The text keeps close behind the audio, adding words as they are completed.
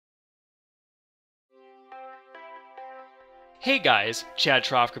Hey guys, Chad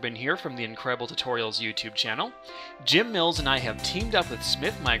Trofkerman here from the Incredible Tutorials YouTube channel. Jim Mills and I have teamed up with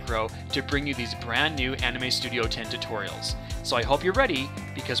Smith Micro to bring you these brand new Anime Studio 10 tutorials. So I hope you're ready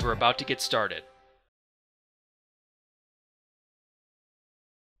because we're about to get started.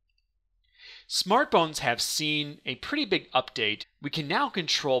 Smartphones have seen a pretty big update. We can now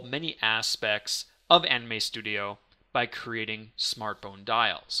control many aspects of Anime Studio by creating smartphone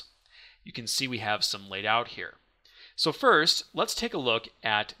dials. You can see we have some laid out here. So first, let's take a look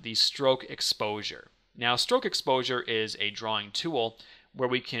at the stroke exposure. Now, stroke exposure is a drawing tool where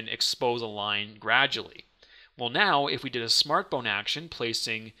we can expose a line gradually. Well, now, if we did a smartphone action,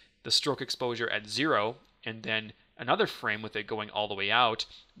 placing the stroke exposure at 0 and then another frame with it going all the way out,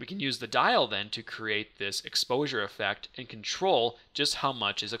 we can use the dial then to create this exposure effect and control just how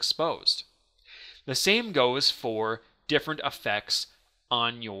much is exposed. The same goes for different effects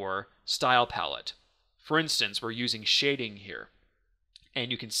on your style palette. For instance, we're using shading here.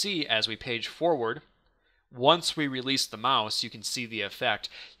 And you can see as we page forward, once we release the mouse, you can see the effect.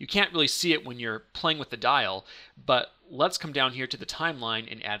 You can't really see it when you're playing with the dial, but let's come down here to the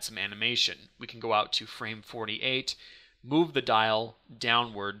timeline and add some animation. We can go out to frame 48, move the dial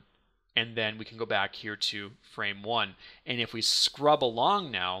downward, and then we can go back here to frame 1. And if we scrub along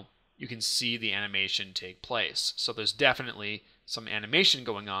now, you can see the animation take place. So there's definitely some animation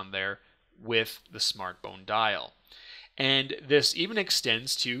going on there with the smartphone dial. And this even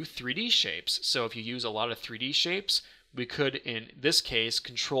extends to 3D shapes. So if you use a lot of 3D shapes, we could, in this case,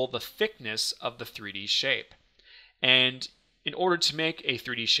 control the thickness of the 3D shape. And in order to make a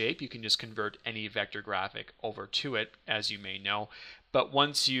 3D shape, you can just convert any vector graphic over to it, as you may know. But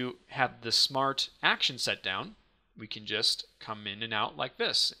once you have the smart action set down, we can just come in and out like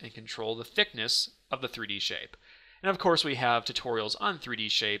this and control the thickness of the 3D shape. And of course, we have tutorials on 3D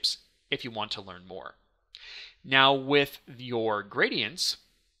shapes if you want to learn more. Now with your gradients,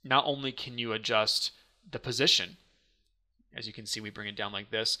 not only can you adjust the position, as you can see we bring it down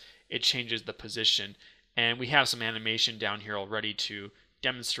like this, it changes the position, and we have some animation down here already to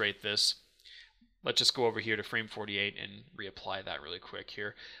demonstrate this. Let's just go over here to frame 48 and reapply that really quick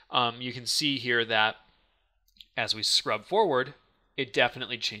here. You can see here that as we scrub forward, it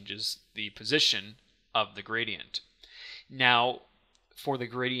definitely changes the position of the gradient. Now, for the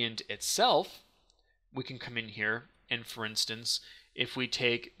gradient itself, we can come in here and, for instance, if we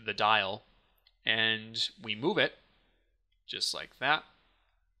take the dial and we move it, just like that,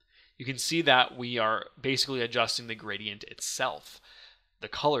 you can see that we are basically adjusting the gradient itself, the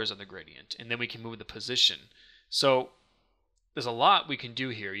colors of the gradient, and then we can move the position. So there's a lot we can do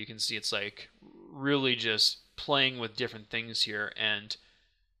here. You can see it's like really just playing with different things here and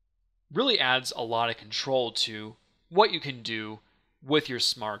really adds a lot of control to what you can do with your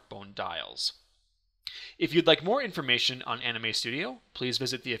smartphone dials. If you'd like more information on Anime Studio, please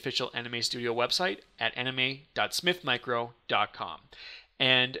visit the official Anime Studio website at anime.smithmicro.com.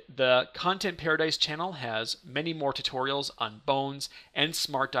 And the Content Paradise channel has many more tutorials on bones and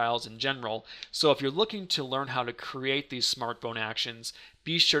smart dials in general, so if you're looking to learn how to create these smartphone actions,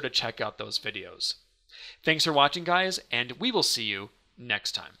 be sure to check out those videos. Thanks for watching, guys, and we will see you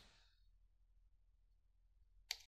next time.